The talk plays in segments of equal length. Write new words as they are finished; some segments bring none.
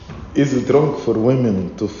Is it wrong for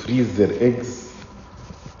women to freeze their eggs?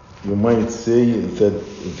 You might say that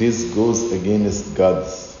this goes against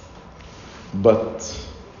God's. But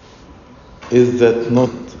is that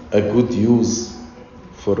not a good use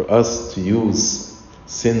for us to use,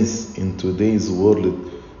 since in today's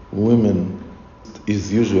world women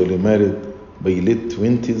is usually married by late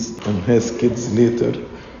 20s and has kids later?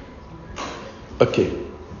 Okay.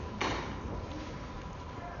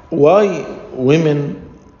 Why women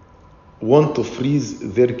want to freeze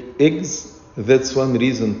their eggs? That's one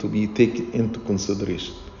reason to be taken into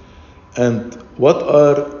consideration. And what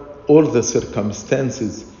are all the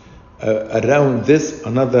circumstances around this?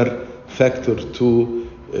 Another factor to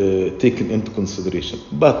take into consideration.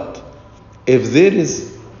 But if there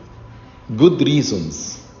is good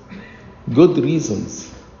reasons,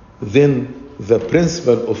 then the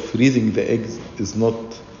principle of freezing the eggs is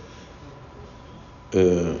not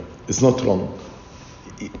wrong.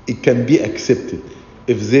 It can be accepted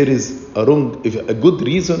if there is a good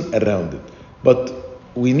reason around it. But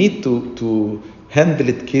we need to handle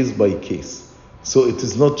it case by case. So it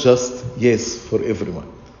is not just yes for everyone.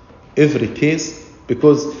 Every case,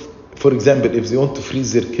 because, for example, if they want to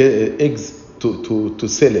freeze their eggs to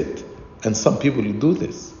sell it, and some people do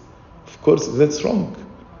this, of course that's wrong.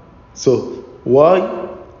 So why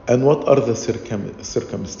and what are the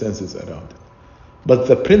circumstances around it? But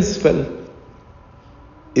the principle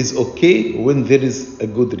is okay when there is a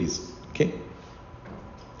good reason. Okay?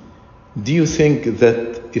 Do you think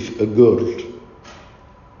that if a girl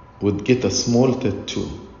would get a small tattoo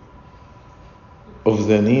of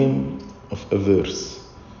the name of a verse,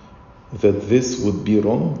 that this would be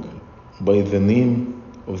wrong? By the name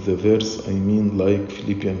of the verse, I mean like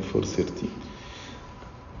Philippians 4:13.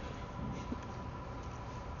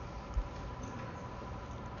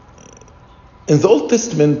 In the Old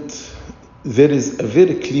Testament, there is a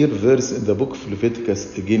very clear verse in the book of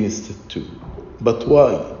Leviticus against tattoo. But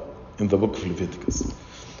why in the book of Leviticus?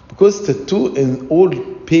 Because tattoo in all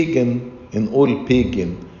pagan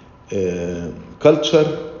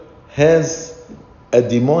culture has a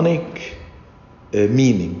demonic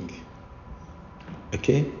meaning.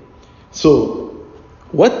 Okay? So,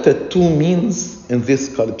 what tattoo means in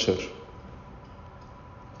this culture?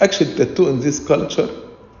 Actually, tattoo in this culture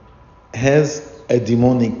has a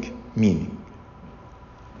demonic meaning.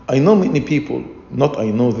 I know many people, not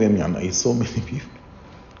I know them, I saw many people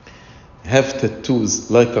have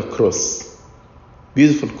tattoos like a cross,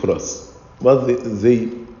 beautiful cross, but they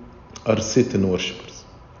are Satan worshippers.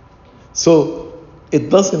 So it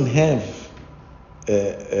doesn't have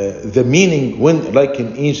the meaning when, like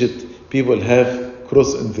in Egypt, people have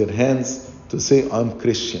cross in their hands to say, I'm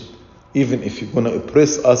Christian. Even if you're going to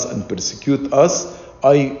oppress us and persecute us,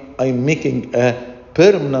 I'm making a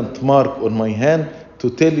permanent mark on my hand to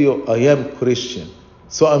tell you I am Christian.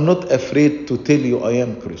 So I'm not afraid to tell you I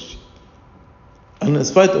am Christian. And in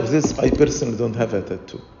spite of this, I personally don't have a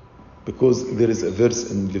tattoo, because there is a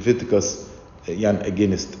verse in Leviticus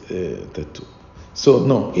against tattoo. So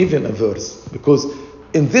no, even a verse, because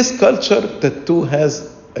in this culture, tattoo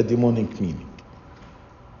has a demonic meaning.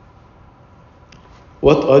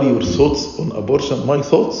 What are your thoughts on abortion? My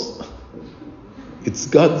thoughts? It's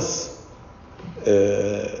God's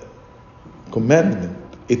commandment.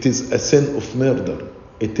 It is a sin of murder.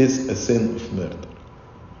 It is a sin of murder.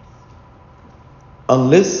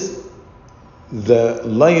 Unless the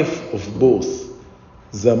life of both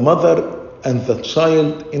the mother and the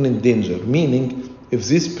child in danger, meaning if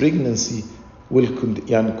this pregnancy will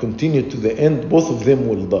continue to the end, both of them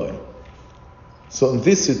will die. So in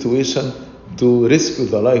this situation, to rescue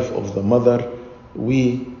the life of the mother,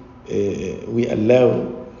 we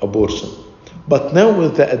allow abortion. But now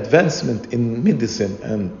with the advancement in medicine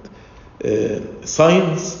and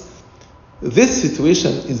science, this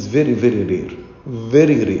situation is very, very rare.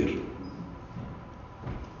 Very rare.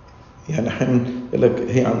 يقول لك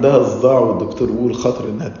هي عندها صداع والدكتور بيقول خطر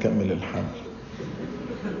انها تكمل الحمل.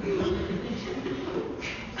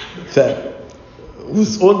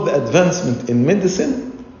 With all the advancement in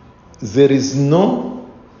medicine, there is no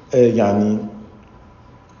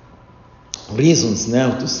reasons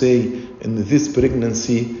now to say in this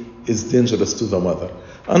pregnancy is dangerous to the mother.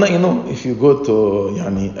 And I know if you go to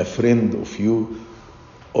a friend of you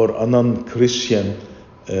or a non-Christian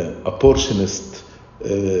abortionist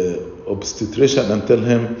obstetrician and tell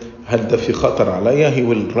him هل ده في خطر عليا, he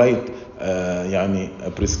will write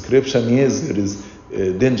a prescription. Yes, there is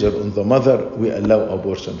danger on the mother, we allow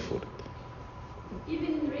abortion for it.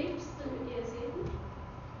 Even rapes?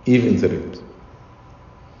 Even the rapes.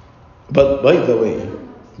 But by the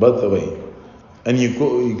way, and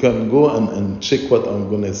you can go and check what I'm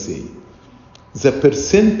going to say. The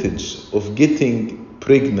percentage of getting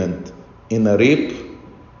pregnant in a rape,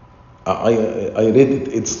 I read it,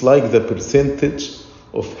 it's like the percentage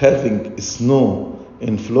of having snow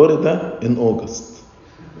in Florida in August.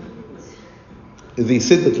 They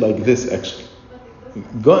said it like this actually.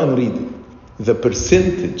 Go and read it. The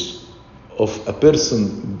percentage of a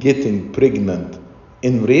person getting pregnant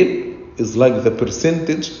in rape is like the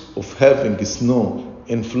percentage of having snow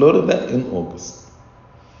in Florida in August.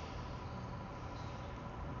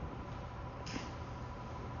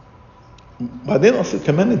 بعدين اصل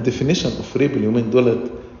كمان الديفينيشن اوف ريب اليومين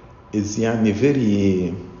دولت is يعني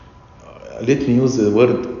very let me use the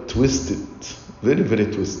word twisted, very very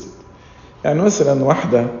twisted. يعني مثلا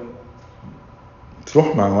واحدة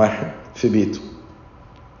تروح مع واحد في بيته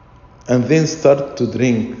and then start to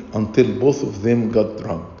drink until both of them got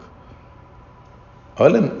drunk.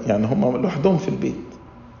 اولا يعني هم لوحدهم في البيت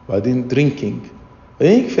بعدين drinking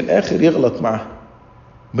بعدين في الاخر يغلط معها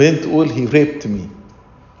بعدين تقول he raped me.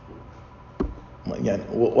 يعني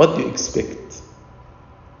what do you expect؟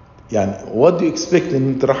 يعني what do you expect ان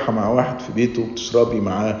انت رايحه مع واحد في بيته وبتشربي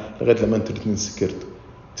معاه لغايه لما انتوا الاثنين سكرتوا؟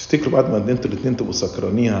 تفتكروا بعد ما انتوا الاثنين تبقوا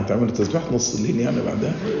سكرانين هتعملوا تسبيح نص الليل يعني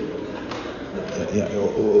بعدها؟ يعني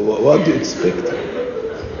what do you expect؟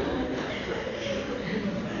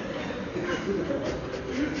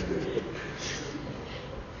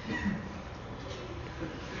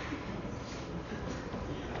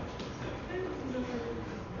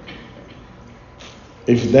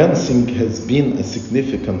 If dancing has been a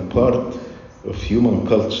significant part of human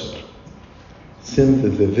culture since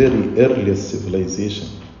the very earliest civilization,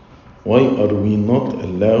 why are we not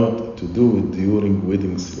allowed to do it during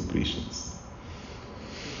wedding celebrations?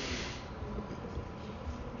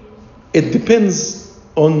 It depends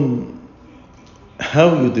on how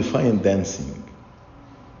you define dancing.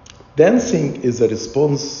 Dancing is a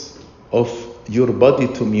response of your body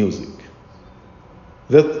to music.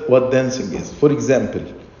 That's what dancing is. For example,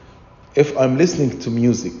 if I'm listening to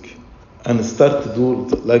music and start to do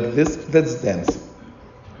like this, that's dancing.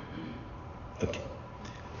 Okay.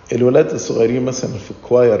 الولاد الصغيرين مثلا في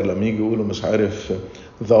الكواير لما يجي يقولوا مش عارف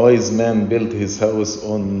the wise man built his house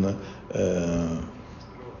on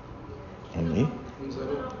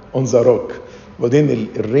on the rock. وبعدين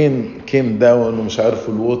الرين came down ومش عارف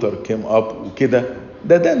الووتر came up وكده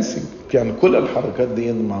ده dancing. يعني كل الحركات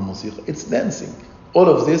دي مع موسيقى. It's dancing. All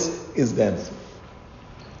of this is dancing.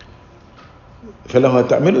 فلو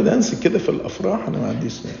هتعملوا دانس كده في الافراح انا ما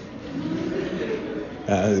عنديش مانع.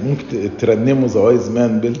 يعني ممكن ترنموا The Wise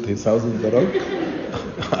Man Built His House on the Rock.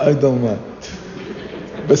 I don't mind.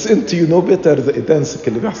 بس انت you know better الدانس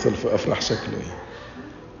اللي بيحصل في افراح شكله ايه.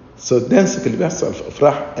 So الدانس اللي بيحصل في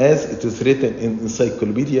افراح as it is written in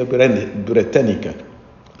Encyclopedia Britannica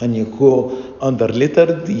and you go under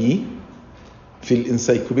letter D في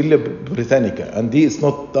الانسايكلوبيديا بريتانيكا and this is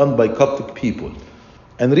not done by Coptic people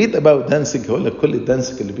and read about dancing. هقول لك كل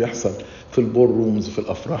الدانسك اللي بيحصل في البول رومز في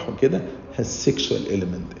الافراح وكده has sexual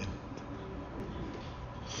element in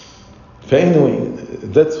it. anyway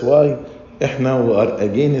that's why احنا we are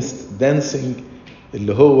against dancing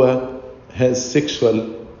اللي هو has sexual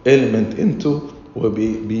element into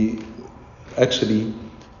وبي actually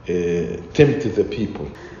tempt the people.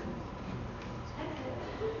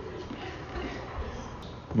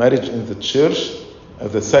 Marriage in the church,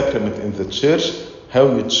 the sacrament in the church, how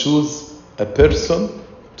you choose a person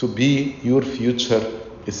to be your future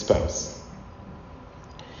spouse.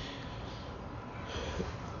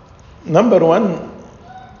 Number one,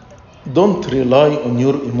 don't rely on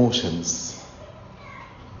your emotions.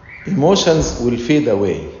 Emotions will fade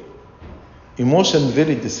away. Emotion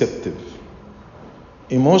very deceptive.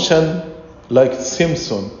 Emotion like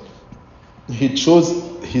Samson, he chose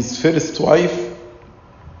his first wife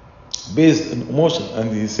based on emotion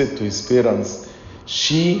and he said to his parents,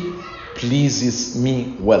 she pleases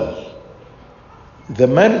me well. The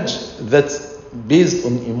marriage that's based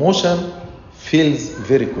on emotion fails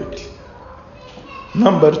very quickly.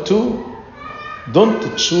 Number two, don't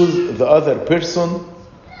choose the other person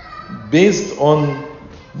based on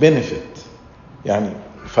benefit, يعني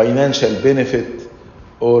financial benefit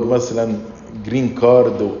or مثلا green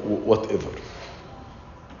card or whatever.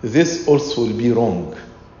 This also will be wrong.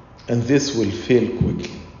 And this will fail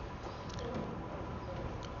quickly.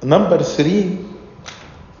 Number three,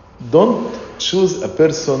 don't choose a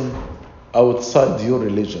person outside your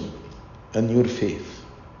religion and your faith.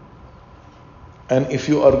 And if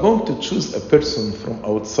you are going to choose a person from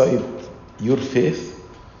outside your faith,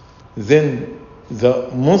 then the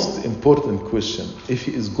most important question, if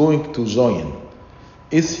he is going to join,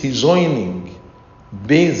 is he joining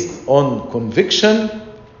based on conviction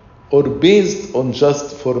or based on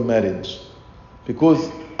just for marriage. Because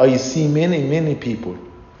I see many people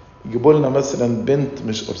يجيبوا لنا مثلا بنت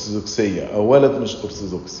مش أرثوذكسية أو ولد مش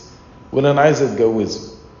أرثوذكسي وأنا عايز أتجوزه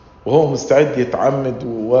وهو مستعد يتعمد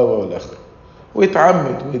والآخر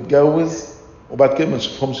ويتعمد ويتجوز وبعد كده ما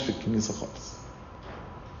نشوفهمش في الكنيسة خالص.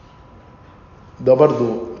 ده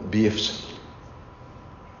برضو بيفشل.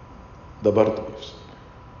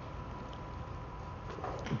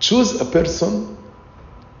 Choose a person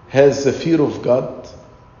has the fear of God,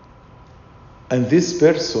 and this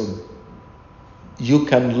person you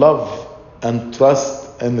can love and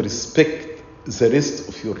trust and respect the rest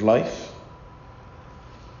of your life.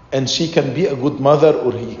 And she can be a good mother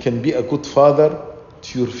or he can be a good father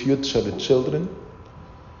to your future children.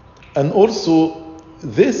 And also,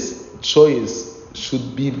 this choice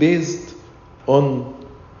should be based on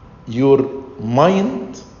your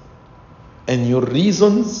mind and your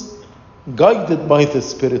reasons, guided by the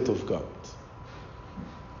Spirit of God.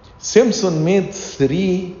 Samson made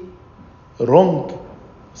three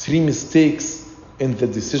mistakes in the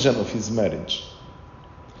decision of his marriage.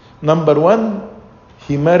 Number one,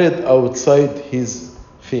 he married outside his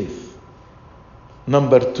faith.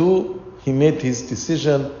 Number two, he made his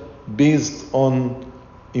decision based on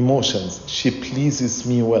emotions. She pleases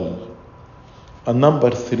me well. And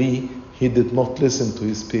number three, he did not listen to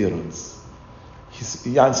his parents.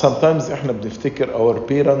 Sometimes احنا بنفتكر our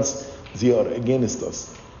parents, they are against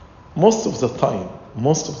us. Most of the time,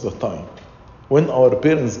 when our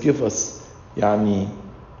parents give us an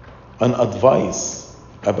advice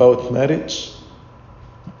about marriage,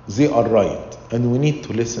 they are right, and we need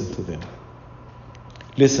to listen to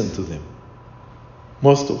them.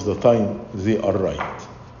 Most of the time, they are right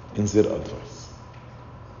in their advice.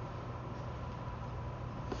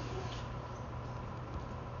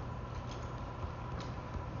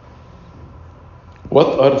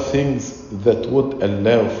 What are things that would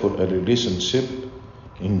allow for a relationship,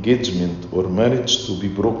 engagement, or marriage to be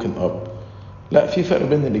broken up? لا، في فرق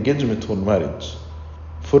بين engagement والmarriage.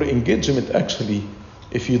 For engagement, actually,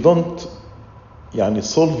 if you don't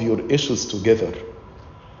solve your issues together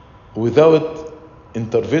without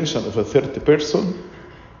intervention of a third person,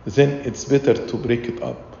 then it's better to break it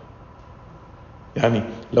up.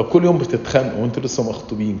 لو كل يوم بتتخانقوا وانتوا لسه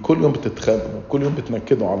مخطوبين، كل يوم بتتخانقوا، كل يوم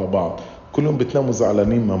بتنكدوا على بعض، كل يوم بتناموا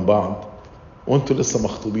زعلانين من بعض وانتوا لسه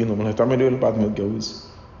مخطوبين، وما هتعملوا ايه بعد ما تتجوزوا؟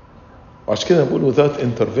 وعشان كده بقول without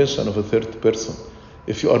intervention of a third person,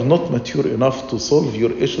 if you are not mature enough to solve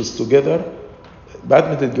your issues together, بعد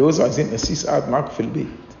ما تتجوزوا عايزين قسيس قاعد معاكم في البيت،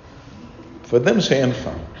 فده مش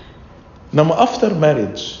هينفع. انما after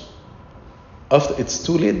marriage, it's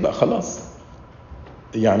too late بقى خلاص.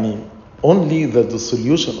 only the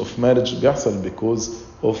dissolution of marriage بيحصل because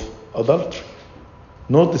of adultery.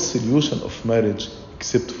 No dissolution of marriage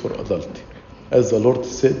except for adultery. As the Lord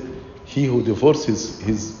said, he who divorces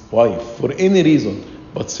his wife for any reason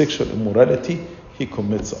but sexual immorality, he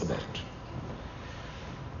commits adultery.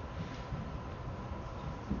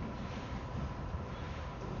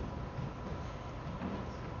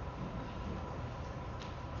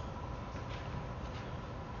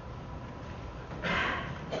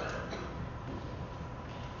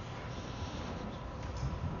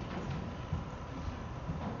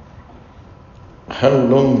 How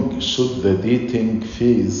long should the dating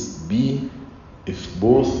phase be if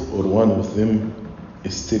both or one of them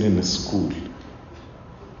is still in school?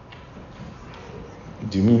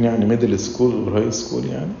 Do you mean middle school or high school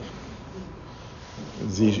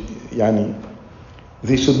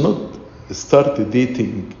they should not start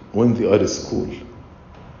dating when they are in school.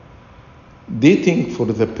 Dating for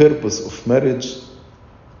the purpose of marriage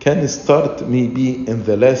can start maybe in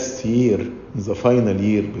the last year, in the final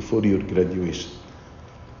year before your graduation.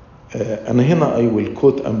 أنا هنا I will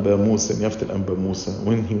quote أنبا موسى, نيافة الأنبا موسى,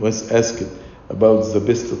 when he was asked about the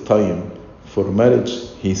best time for marriage,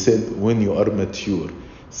 he said when you are mature,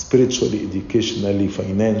 spiritually, educationally,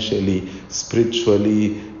 financially,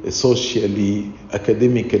 spiritually, socially,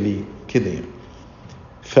 academically, كده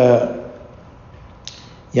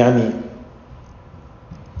يعني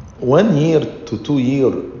 1 year to 2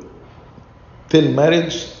 years till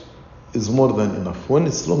marriage is more than enough. When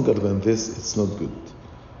it's longer than this, it's not good.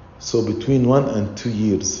 So between 1 and 2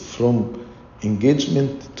 years from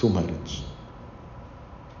engagement to marriage.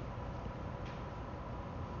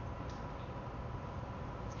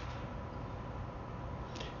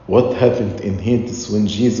 What happened in Hades when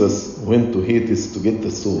Jesus went to Hades to get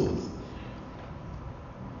the souls?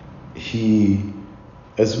 He,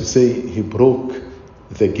 as we say, he broke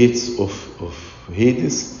the gates of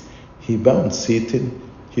Hades. He bound Satan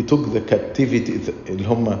he took the captivity اللي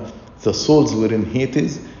هم the souls were in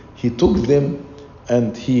Hades, he took them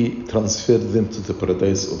and he transferred them to the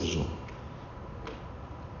paradise of John.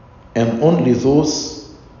 And only those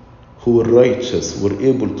who were righteous were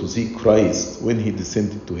able to see Christ when he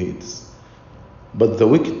descended to Hades. But the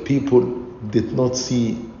wicked people did not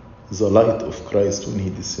see the light of Christ when he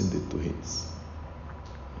descended to Hades.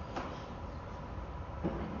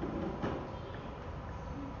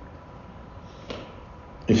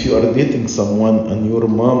 If you are dating someone and your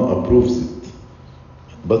mom approves it,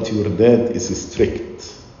 but your dad is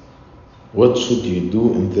strict, what should you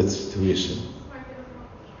do in that situation?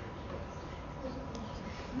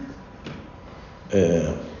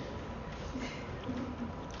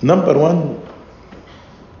 Number one,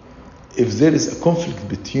 if there is a conflict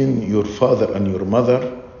between your father and your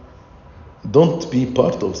mother, don't be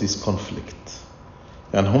part of this conflict.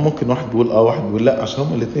 يعني هم ممكن واحد بيقول واحد بيقول لا عشان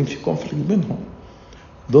هم الاثنين في conflict بينهم.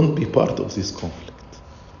 Don't be part of this conflict.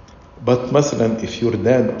 But مثلا if your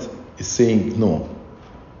dad is saying no,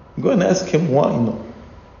 go and ask him why no.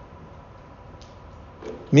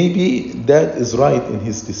 Maybe dad is right in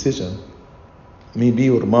his decision. Maybe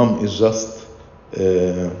your mom is just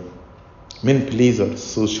men pleaser,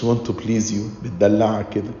 so she want to please you, بتدلعك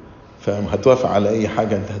كده، فهتوافق على أي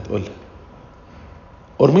حاجة أنت هتقولها.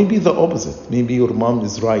 Or maybe the opposite. Maybe your mom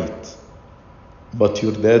is right, but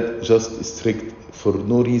your dad just strict for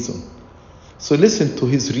no reason. So listen to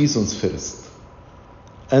his reasons first.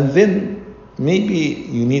 And then maybe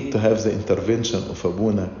you need to have the intervention of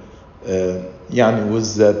Abuna, يعني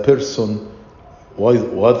with the person,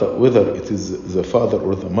 whether it is the father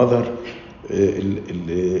or the mother,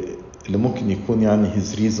 اللي ممكن يكون يعني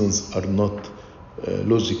his reasons are not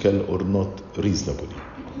logical or not reasonable.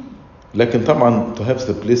 لكن طبعا to have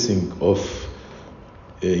the blessing of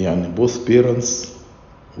يعني both parents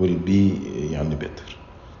will be يعني better.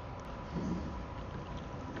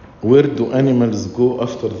 Where do animals go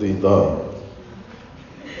after they die?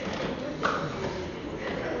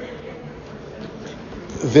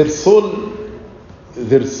 Their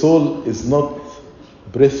soul is not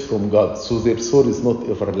breath from God, so their soul is not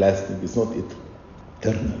everlasting, it's not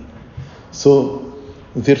eternal. So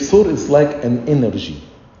their soul is like an energy,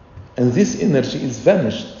 and this energy is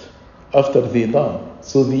vanished after they die.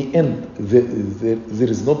 So the end, there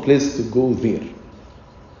is no place to go there.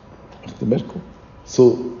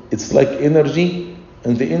 So it's like energy,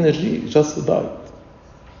 and the energy just died.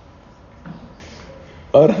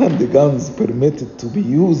 Are handguns permitted to be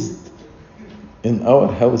used in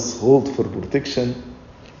our household for protection?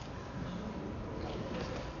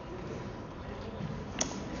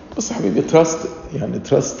 بص حبيبي trust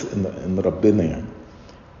إن ربنا يعني.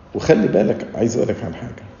 وخلي بالك عايز أقول لك عن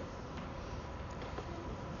حاجة.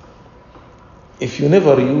 If you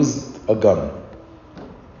never used a gun,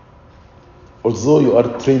 although you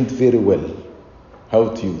are trained very well how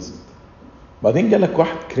to use it, بعدين جالك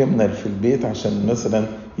واحد كريمنال في البيت عشان مثلا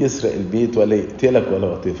يسرق البيت ولا يقتلك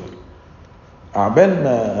ولا whatever، عبال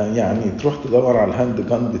ما يعني تروح تدور على الهاند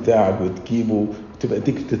جان بتاعك وتجيبه وتبقى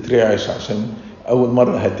ديك تترعش عشان أول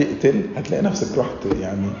مرة هتقتل، هتلاقي نفسك رحت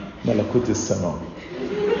يعني ملكوت السماء.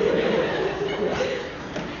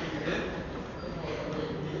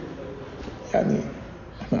 يعني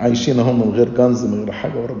احنا عايشين اهو من غير جنز من غير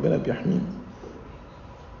حاجة وربنا بيحمينا.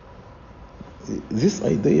 This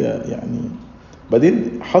idea يعني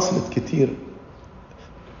بعدين حصلت كتير،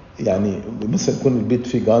 يعني مثلا يكون البيت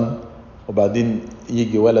فيه جان وبعدين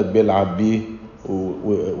يجي ولد بيلعب بيه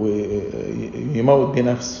ويموت بيه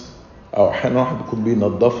نفسه، او احيانا واحد يكون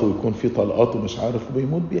بينظفه ويكون فيه طلقات ومش عارف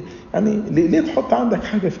وبيموت بيه. يعني ليه تحط عندك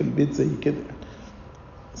حاجة في البيت زي كده؟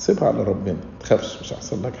 سيبها على ربنا، تخافش مش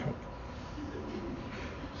هيحصل لك حاجة.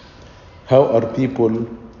 How are people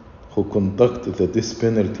who conduct the death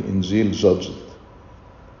penalty in jail judged?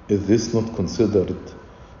 Is this not considered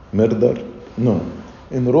murder? No.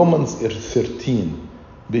 In Romans 13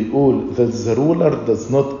 بيقول that the ruler does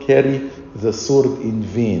not carry the sword in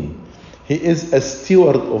vain. He is a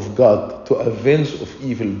steward of God to avenge of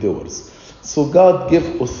evildoers. So God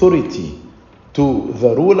gave authority to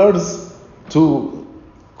the rulers to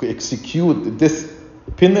execute this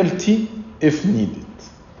penalty if needed.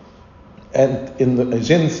 And in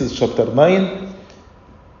Genesis chapter 9,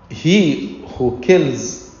 he who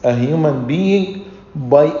kills a human being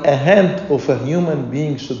by a hand of a human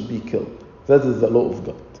being should be killed. That is the law of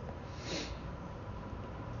God.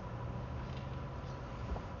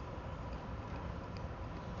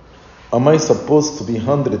 Am I supposed to be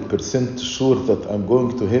 100% sure that I'm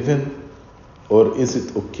going to heaven, or is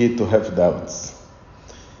it okay to have doubts?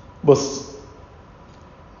 بص،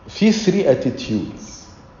 في 3 attitudes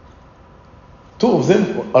two of them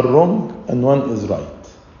are wrong and one is right.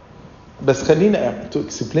 بس خلينا to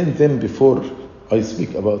explain them before I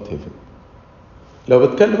speak about heaven. لو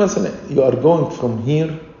بتكلم مثلا you are going from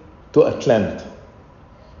here to Atlanta.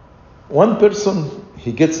 One person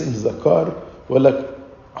he gets in the car ويقول لك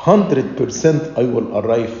 100% I will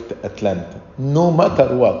arrive to Atlanta. No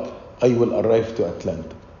matter what, I will arrive to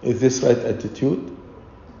Atlanta. Is this right attitude?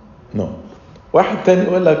 No. واحد تاني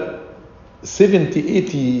يقول لك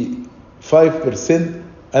 70-85%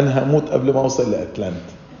 أنا هموت قبل ما أوصل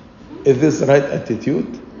لأتلانتا. Is this right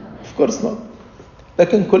attitude? Of course not.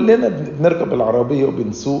 لكن كلنا بنركب العربية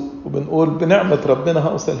وبنسوق وبنقول بنعمة ربنا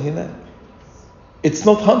هوصل هناك. It's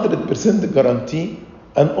not 100% guarantee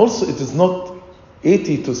and also it is not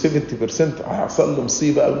 80-70% هيحصل له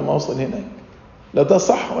مصيبة قبل ما أوصل هناك. لا ده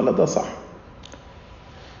صح ولا ده صح.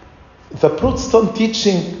 The Protestant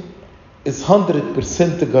teaching is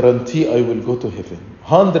 100% guarantee I will go to heaven.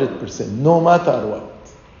 100% no matter what.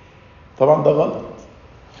 طبعا ده غلط.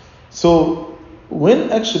 So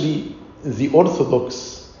when actually the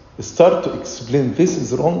Orthodox start to explain this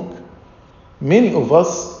is wrong, many of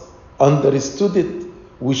us understood it,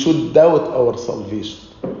 we should doubt our salvation.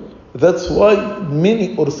 That's why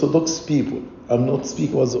many Orthodox people, I'm not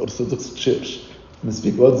speaking about the Orthodox Church, I'm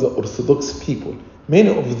speaking about the Orthodox people. Many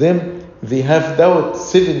of them, they have doubt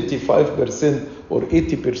 75% or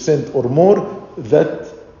 80% or more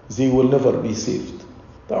that they will never be saved.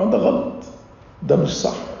 طبعا ده غلط. ده مش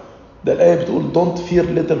صح. ده الآية بتقول don't fear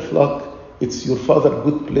little flock, it's your father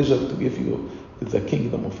good pleasure to give you the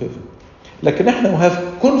kingdom of heaven. لكن احنا we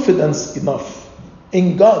have confidence enough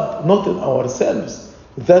in God, not in ourselves,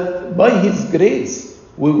 that by His grace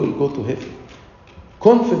we will go to heaven.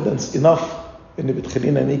 Confidence enough إن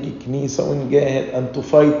بتخلينا نيجي كنيسة ونجاهد and to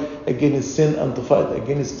fight against sin and to fight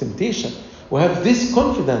against temptation. We have this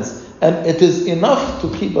confidence and it is enough to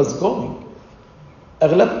keep us going.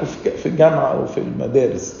 أغلبكم في الجامعة أو في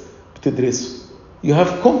المدارس بتدرسوا. You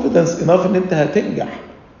have confidence enough إن أنت هتنجح.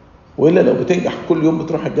 وإلا لو بتنجح كل يوم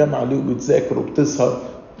بتروح الجامعة ليه وبتذاكر وبتسهر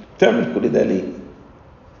بتعمل كل ده ليه؟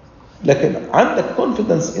 لكن عندك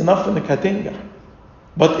confidence enough إنك هتنجح.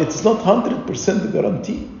 But it's not 100%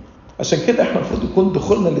 guarantee. عشان كده احنا المفروض يكون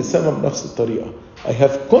دخولنا للسماء بنفس الطريقة. I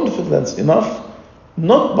have confidence enough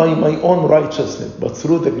not by my own righteousness but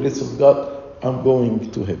through the grace of God I'm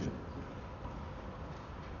going to heaven.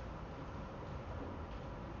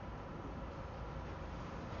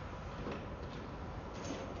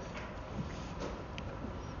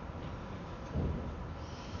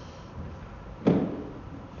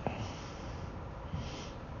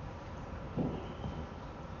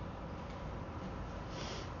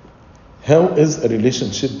 How is a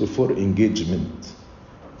relationship before engagement?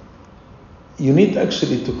 You need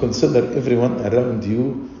actually to consider everyone around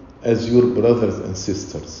you as your brothers and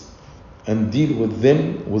sisters and deal with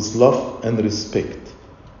them with love and respect.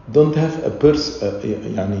 Don't have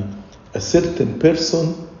a certain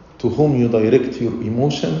person to whom you direct your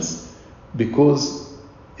emotions, because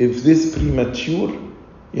if this premature,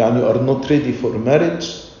 you are not ready for marriage,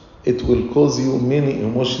 it will cause you many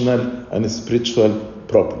emotional and spiritual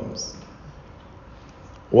problems.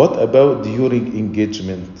 What about during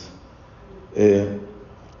engagement?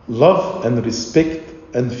 Love and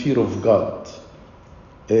respect and fear of God.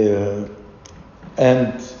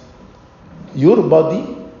 And your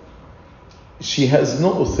body, she has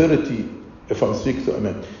no authority, if I'm speaking to a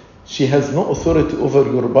man, she has no authority over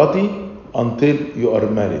your body until you are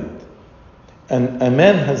married. And a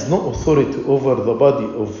man has no authority over the body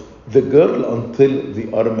of the girl until they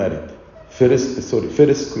are married. First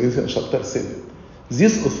Corinthians chapter 7.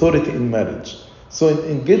 This authority in marriage. So in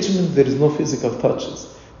engagement, there is no physical touches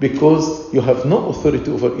because you have no authority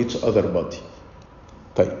over each other body.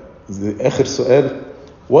 طيب, آخر سؤال.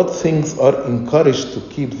 What things are encouraged to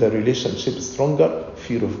keep the relationship stronger?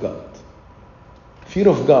 Fear of God. Fear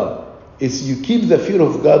of God. If you keep the fear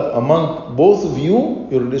of God among both of you,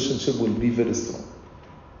 your relationship will be very strong.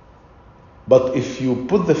 But if you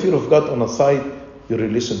put the fear of God on a side, your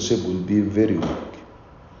relationship will be very weak.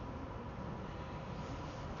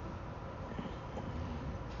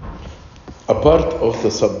 A part of the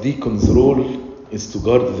subdeacon's role is to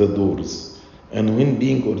guard the doors. And when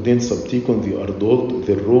being ordained subdeacon, they are told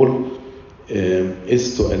their role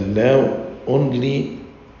is to allow only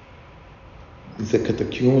the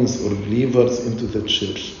catechumens or believers into the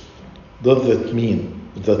church. Does that mean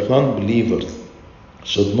that non-believers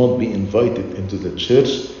should not be invited into the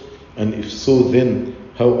church? And if so, then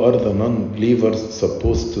how are the non-believers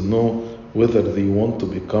supposed to know whether they want to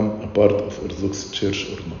become a part of Orthodox Church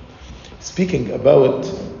or not? Speaking about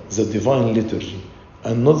the divine liturgy,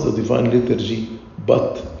 and not the divine liturgy,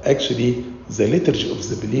 but actually the liturgy of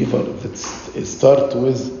the believer that start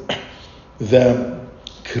with the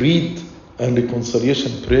creed and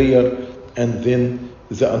reconciliation prayer and then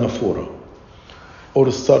the anaphora,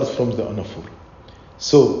 or start from the anaphora.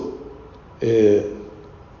 So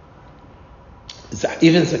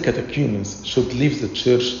even the catechumens should leave the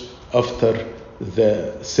church after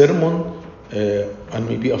the sermon and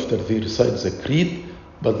maybe after they recite the creed,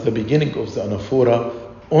 but the beginning of the anaphora,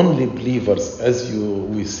 only believers, as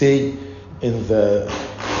we say in the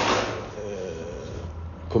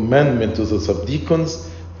commandment to the subdeacons,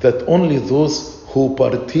 that only those who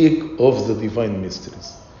partake of the divine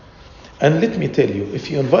mysteries. And let me tell you, if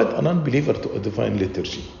you invite an unbeliever to a divine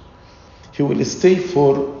liturgy, he will stay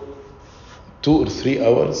for 2 or 3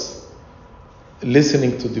 hours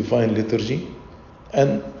listening to divine liturgy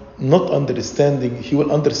and not understanding. He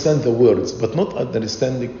will understand the words, but not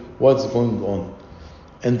understanding what's going on.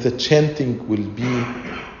 And the chanting will be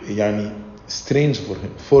strange for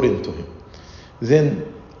him, foreign to him.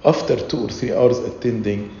 Then after 2 or 3 hours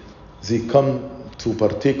attending, they come to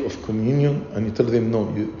partake of communion, and you tell them,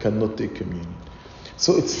 no, you cannot take communion.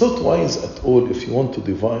 So it's not wise at all if you want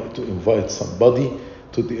to invite somebody,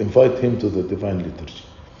 to invite him to the divine liturgy.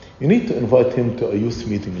 You need to invite him to a youth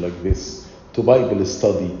meeting like this, to Bible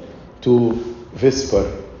study, to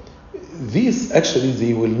Vesper. These actually,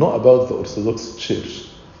 they will know about the Orthodox Church.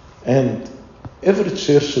 And every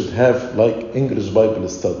church should have like English Bible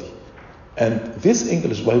study. And this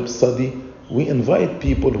English Bible study, we invite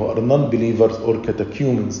people who are non-believers or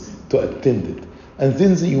catechumens to attend it. And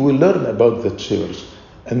then they will learn about the church.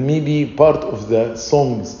 And maybe part of the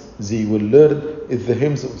songs they will learn is the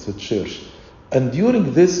hymns of the church. And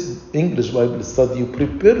during this English Bible study, you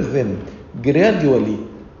prepare them gradually,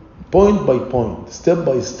 point by point, step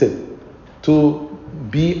by step, to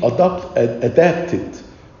be adapted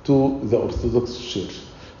to the Orthodox Church.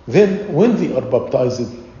 Then when they are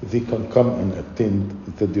baptized, they can come and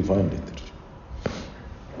attend the divine liturgy.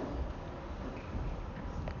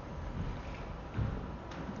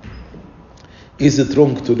 Is it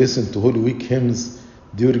wrong to listen to Holy Week hymns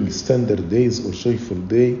during standard days or joyful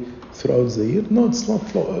day throughout the year? No, it's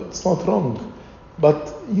not wrong.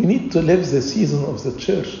 But you need to live the season of the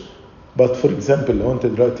church. But for example, لو انت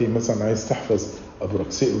دلوقتي مثلا عايز تحفظ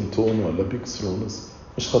ابراكسي انتون ولا بيكسرونس،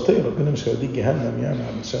 مش خطير، ربنا مش هيوديك جهنم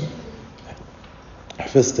علشان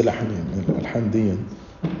حفظت لحن من الالحان دي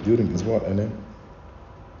during اسبوع الالام،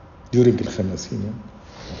 during الخماسين.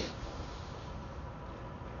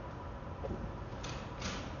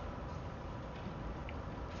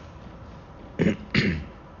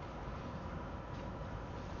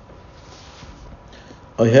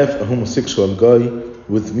 I have a homosexual guy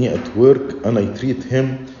with me at work, and I treat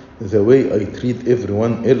him the way I treat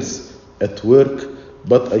everyone else at work,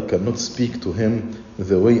 but I cannot speak to him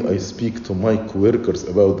the way I speak to my coworkers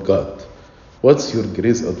about God. What's your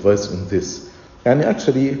grace advice on this?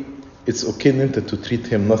 Actually it's okay ان انت to treat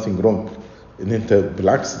him, nothing wrong. ان انت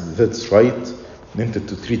بالعكس, that's right, ان انت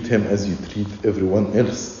to treat him as you treat everyone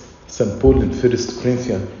else. St. Paul in 1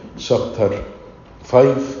 Corinthians chapter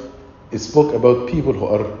 5 spoke about people who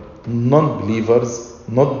are non-believers,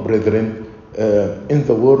 not brethren in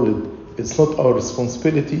the world. It's not our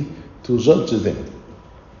responsibility to judge them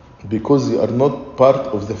because they are not part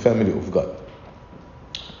of the family of God.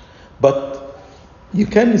 But you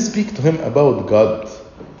can speak to him about God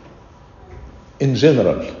in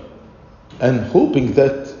general, and hoping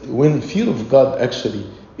that when fear of God actually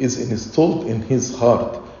is installed in his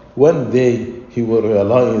heart, one day he will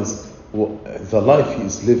realize the life he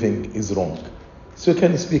is living is wrong. So you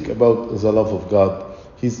can speak about the love of God,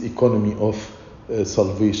 his economy of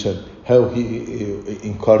salvation, how he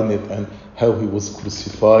incarnated and how he was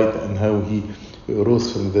crucified and how he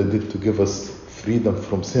rose from the dead to give us freedom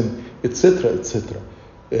from sin, etc., etc.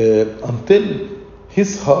 Until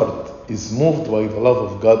his heart is moved by the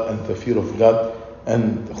love of God and the fear of God,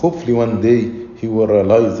 and hopefully one day he will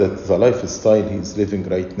realize that the lifestyle he is living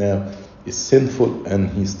right now is sinful,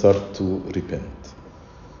 and he start to repent.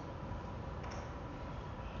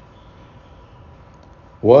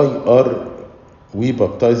 Why are we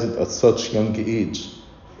baptized at such young age?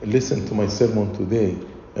 Listen to my sermon today.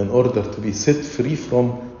 In order to be set free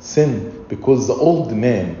from sin, because the old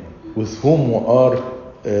man with whom we are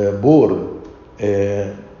born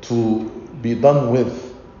to be done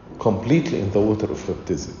with completely in the water of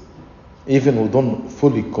baptism. Even we don't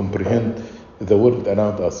fully comprehend the world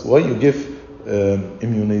around us. Why you give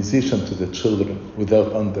immunization to the children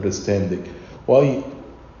without understanding? Why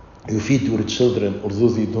you feed your children although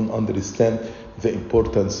they don't understand the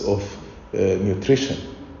importance of nutrition?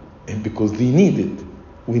 And because they need it.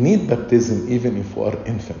 We need baptism even if we are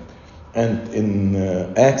infant. And in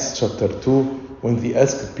Acts chapter 2, when they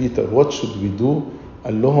asked Peter, what should we do?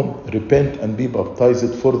 قال لهم, repent and be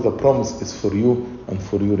baptized, for the promise is for you and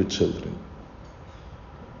for your children.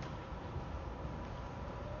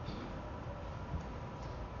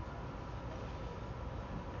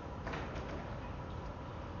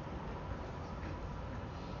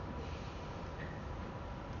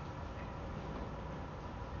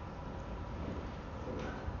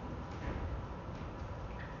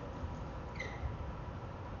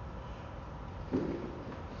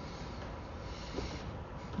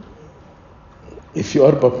 If you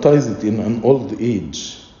are baptized in an old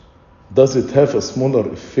age, does it have a smaller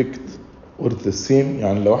effect or the same?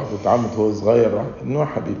 يعني لو واحد اتعمد وهو صغير, no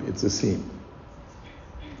حبيبي, it's the same.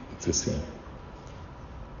 It's the same.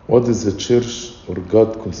 What is the church or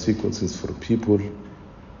God consequences for people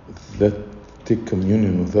that take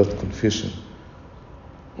communion without confession?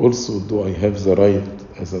 Also, do I have the right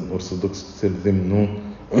as an Orthodox to tell them no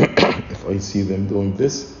if I see them doing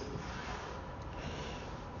this?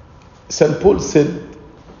 St. Paul said,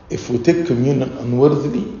 if we take communion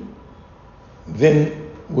unworthily,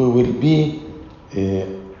 then we will be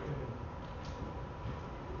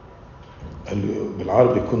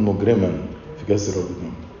بالعربي يكون مجرما في جزر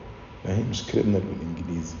ربنا. هي مش كريمنال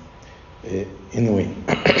بالانجليزي. Anyway.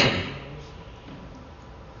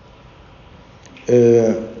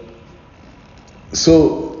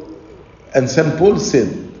 So, and St. Paul said,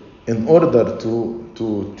 in order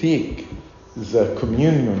to take the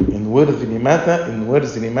communion in worthily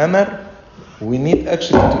manner, we need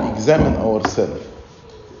actually to examine ourselves.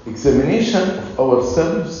 Examination of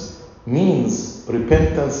ourselves means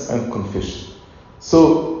repentance and confession.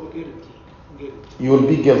 So, you will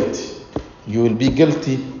be guilty. You will be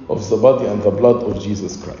guilty of the body and the blood of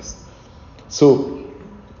Jesus Christ. So,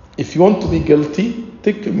 if you want to be guilty,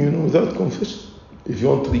 take communion without confession. If you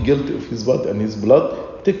want to be guilty of his body and his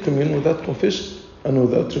blood, take communion without confession and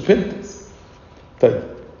without repentance.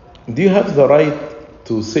 Do you have the right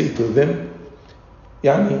to say to them,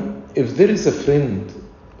 يعني, if there is a friend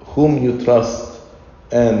whom you trust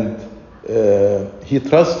and he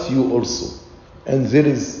trusts you also, and there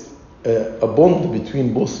is a bond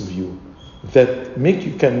between both of you that make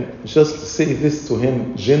you can just say this to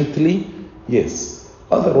him gently, yes.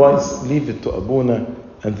 Otherwise, leave it to Abuna,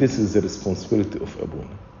 and this is the responsibility of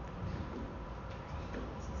Abuna.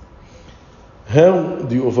 How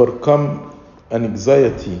do you overcome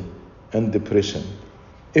anxiety and depression?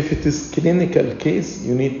 If it is clinical case,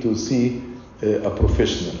 you need to see a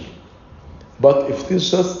professional. But if it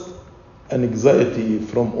is just an anxiety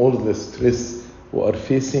from all the stress we are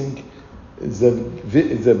facing,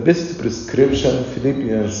 the best prescription,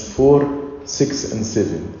 Philippians 4, 6 and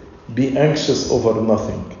 7. Be anxious over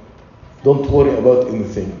nothing. Don't worry about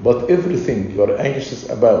anything, but everything you are anxious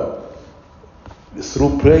about,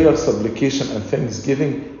 through prayer, supplication, and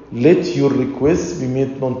thanksgiving, let your requests be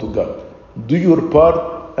made known to God. Do your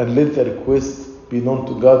part and let the request be known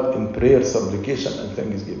to God in prayer, supplication, and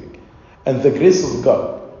thanksgiving. And the grace of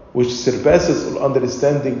God, which surpasses all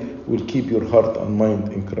understanding, will keep your heart and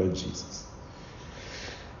mind in Christ Jesus.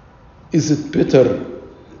 Is it better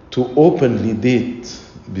to openly date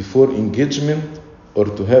before engagement or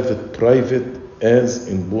to have it private, as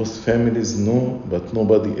in both families know but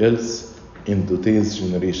nobody else in today's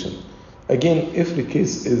generation? Again, every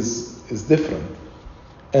case is different.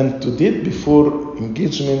 And to date before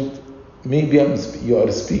engagement, maybe you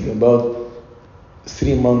are speaking about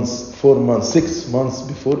 3 months, 4 months, 6 months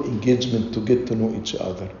before engagement to get to know each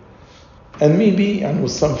other. And maybe, and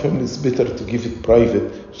with some families, better to give it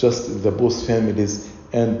private, just the both families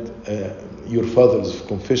and your fathers of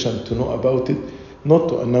confession to know about it, not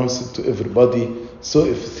to announce it to everybody. So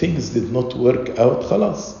if things did not work out,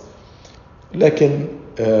 خلاص.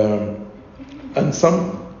 And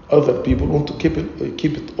some other people want to keep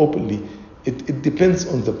it openly. It depends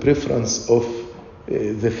on the preference of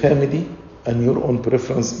the family and your own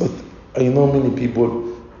preference, but I know many people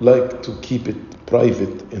like to keep it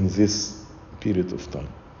private in this period of time.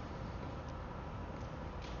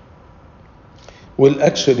 Will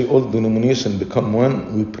actually all denominations become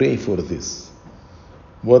one? We pray for this.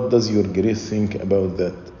 What does your grace think about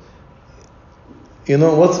that? You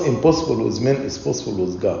know, what's impossible with men is possible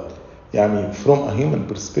with God. Yani, from a human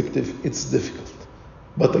perspective, it's difficult.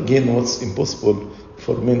 But again, what's impossible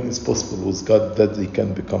for men is possible with God, that they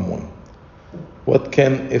can become one. What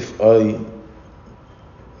can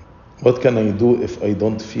I do if I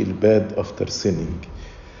don't feel bad after sinning?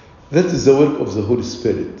 That is the work of the Holy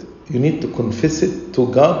Spirit. You need to confess it to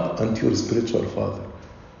God and to your spiritual father.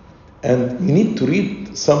 And you need to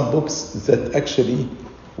read some books that actually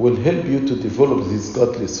will help you to develop this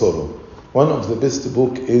godly sorrow. One of the best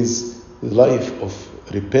book is The Life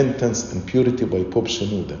of Repentance and Purity by Pope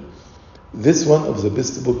Shenouda. This one of the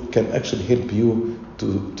best book can actually help you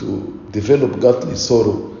to develop godly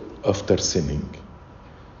sorrow after sinning.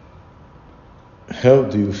 How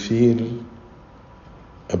do you feel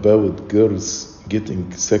about girls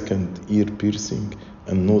getting second ear piercing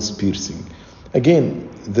and nose piercing? Again,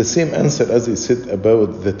 the same answer as I said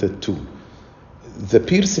about the tattoo. The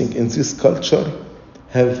piercing in this culture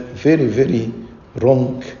have very, very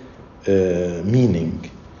wrong meaning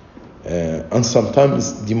and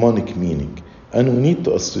sometimes demonic meaning. And we need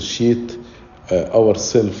to associate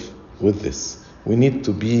ourselves with this. We need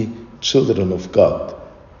to be children of God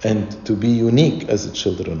and to be unique as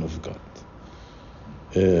children of God.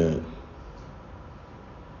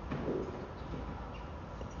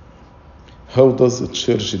 How does the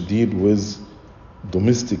church deal with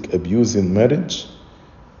domestic abuse in marriage?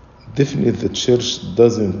 Definitely the church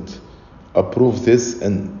doesn't approve this,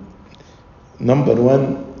 and number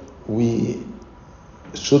one, we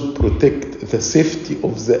should protect the safety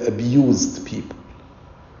of the abused people.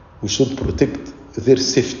 We should protect their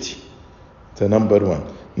safety, the number one.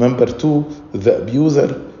 Number two, the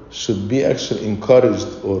abuser should be actually encouraged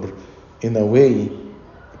or in a way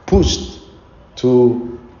pushed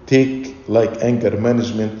to take like anger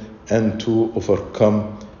management and to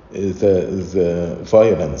overcome the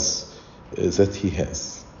violence that he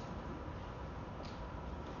has.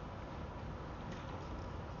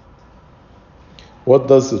 What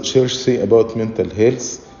does the church say about mental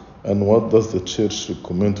health, and what does the church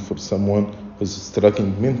recommend for someone who's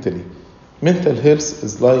struggling mentally? Mental health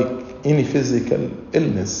is like any physical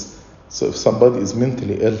illness. So if somebody is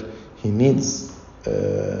mentally ill, he needs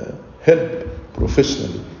help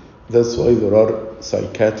professionally. That's why there are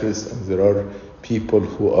psychiatrists and there are people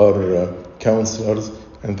who are counselors,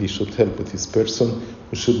 and they should help with this person.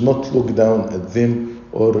 We should not look down at them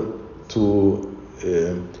or to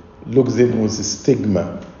look them with a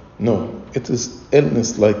stigma. No, it is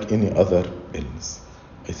illness like any other illness.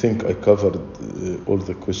 I think I covered all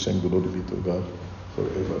the questions. Glory be to God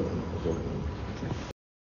forever and ever.